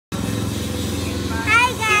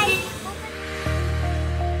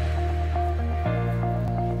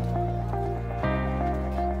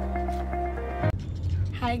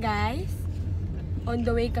Okay guys, on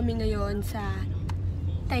the way kami ngayon sa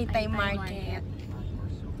Taytay Market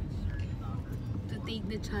to take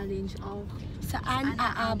the challenge of saan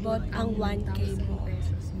aabot ang 1K mo.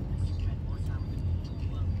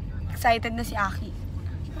 Excited na si Aki.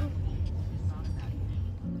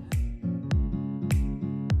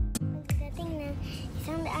 Pagdating na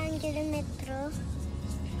 100 kilometro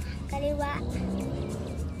kaliwa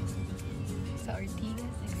sa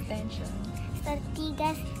Ortigas Extension.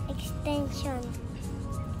 Ortigas Extension.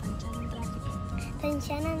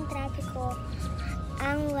 Tansya ng trapiko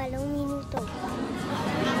ang 8 minuto.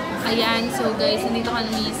 Ayan, so guys, nandito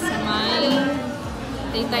kami sa may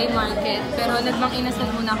Taytay Market. Pero nagmang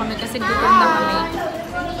inasal muna kami kasi gutom na kami.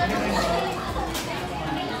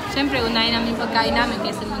 Siyempre, unahin namin pagkain namin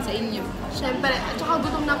kaysa naman sa inyo. Siyempre, at saka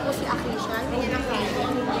gutom na po si Aki siya.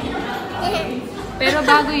 Pero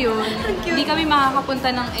bago yun, hindi kami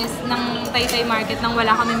makakapunta ng Taytay Market nang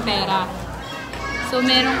wala kaming pera. So,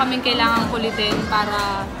 meron kaming kailangang kulitin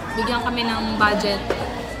para bigyan kami ng budget.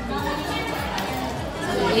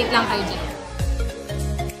 So, wait lang kayo dyan.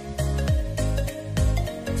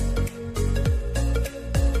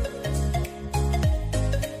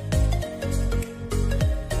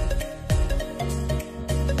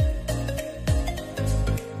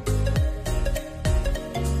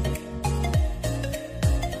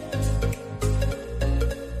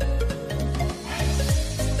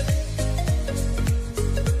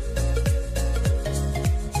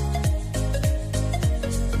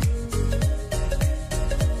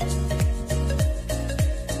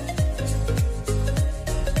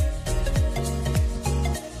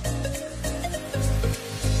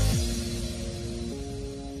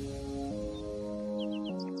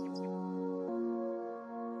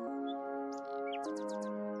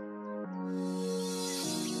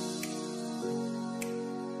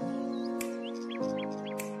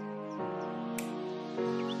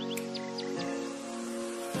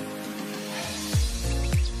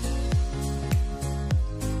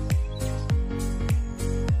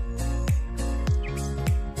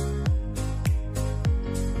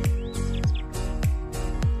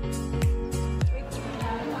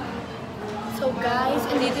 So guys,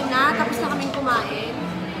 andito na. Tapos na kaming kumain.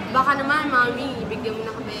 Baka naman, mami, ibigyan mo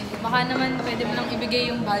na kami. Baka naman pwede mo lang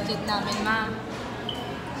ibigay yung budget namin, ma.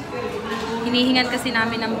 Hinihingan kasi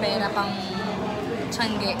namin ng pera pang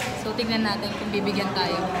tiyangge. So, tignan natin kung bibigyan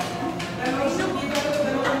tayo.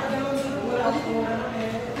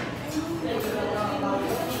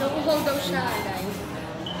 Nakuhaw daw siya, guys.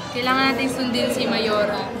 Kailangan natin sundin si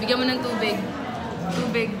Mayora. Bigyan mo ng tubig.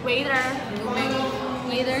 Tubig. Waiter. Tubig.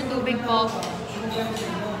 Waiter, tubig po.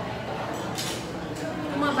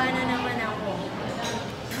 Tumaba na naman ako.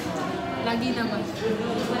 Lagi naman.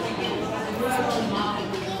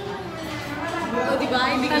 O,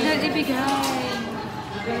 diba? Tagal ibigay. Tara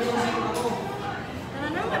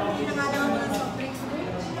na, hindi na nga naman mga soft drinks.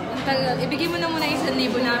 Ang tagal. Ibigay mo na muna 1,000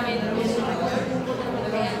 namin. 1,000.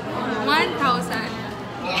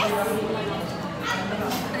 Yes!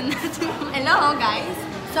 Hello, guys!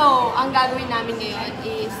 So, ang gagawin namin ngayon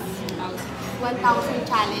is 1,000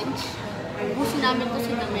 challenge. Busin namin ito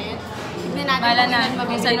si damit. Tignan natin kung ilan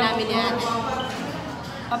mabibili namin yan.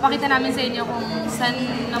 Papakita namin sa inyo kung saan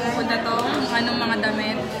napupunta to, kung anong mga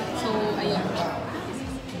damit. So, ayan.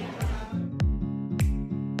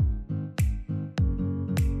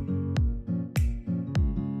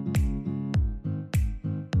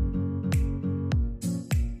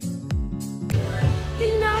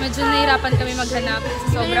 Medyo nahirapan kami maghanap.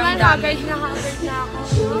 Sobrang dami. Na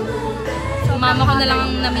ako. Mama ko na lang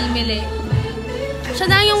ang namimili. Siya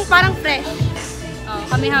na yung parang fresh. Oh,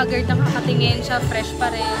 kami haggard na kakatingin. Siya fresh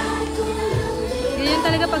pa rin. Ganyan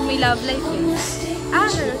talaga pag may love life eh.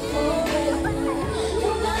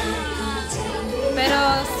 Pero,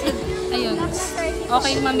 ayun.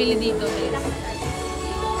 Okay mamili dito.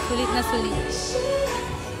 Sulit na sulit.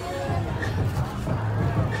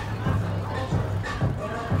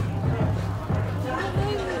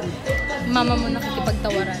 Mama mo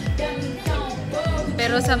nakikipagtawaran.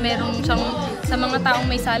 Pero sa mga taong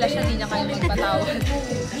may sala siya, hindi niya kaya magpatawad.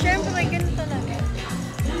 Siyempre, may ganun talaga.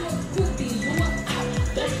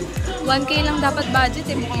 1K lang dapat budget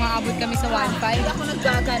eh. Mukhang aabot kami sa 1.5. Ako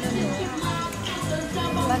naggagano mo.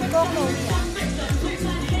 Ba't ko ko?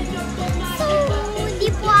 So, hindi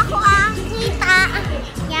po ako kita.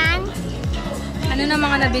 Yan. Ano na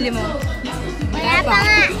mga nabili mo? Wala pa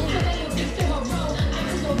nga.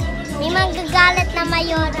 May magagalit na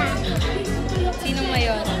Mayora. Sinong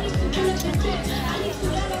mayor?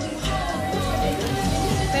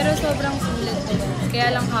 Pero sobrang sulit.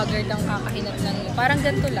 Kaya lang haggard ang kakahinat lang. Parang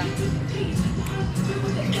ganito lang.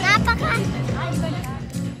 Napaka...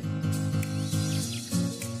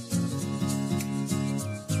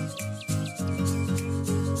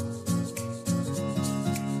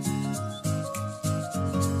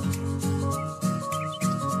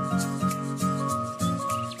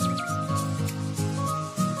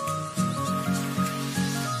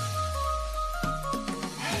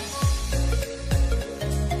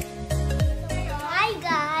 Hi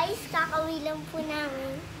guys! Kakauwi lang po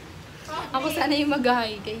namin. Ako sana yung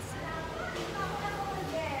mag-hi, guys.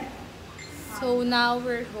 So, now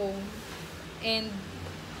we're home. And,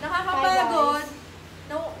 Nakakapagod.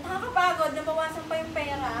 Nakakapagod. Nabawasan pa yung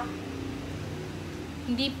pera.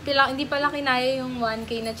 hindi pala kinaya yung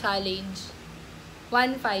 1K na challenge.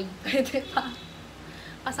 1.5. Pwede pa.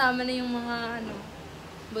 Kasama na yung mga,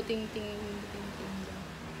 buting-ting.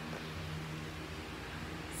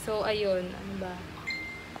 So, ayun. Ano ba?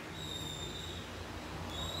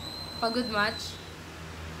 Pagod match.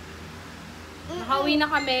 Nakauwi na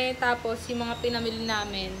kami, tapos yung mga pinamili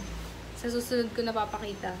namin, sa susunod ko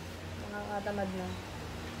napapakita. Nakakatamad na.